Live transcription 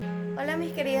Hola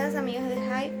mis queridas amigas de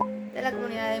Hype, de la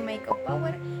comunidad de Makeup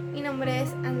Power. Mi nombre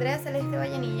es Andrea Celeste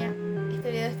Vallenilla.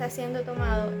 Este video está siendo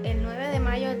tomado el 9 de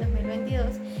mayo del 2022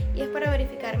 y es para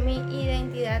verificar mi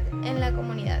identidad en la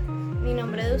comunidad. Mi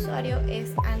nombre de usuario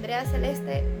es Andrea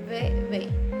Celeste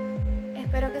BB.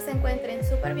 Espero que se encuentren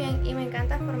súper bien y me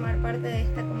encanta formar parte de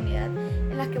esta comunidad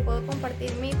en la que puedo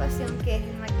compartir mi pasión, que es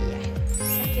el maquillaje.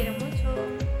 Las quiero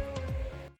mucho.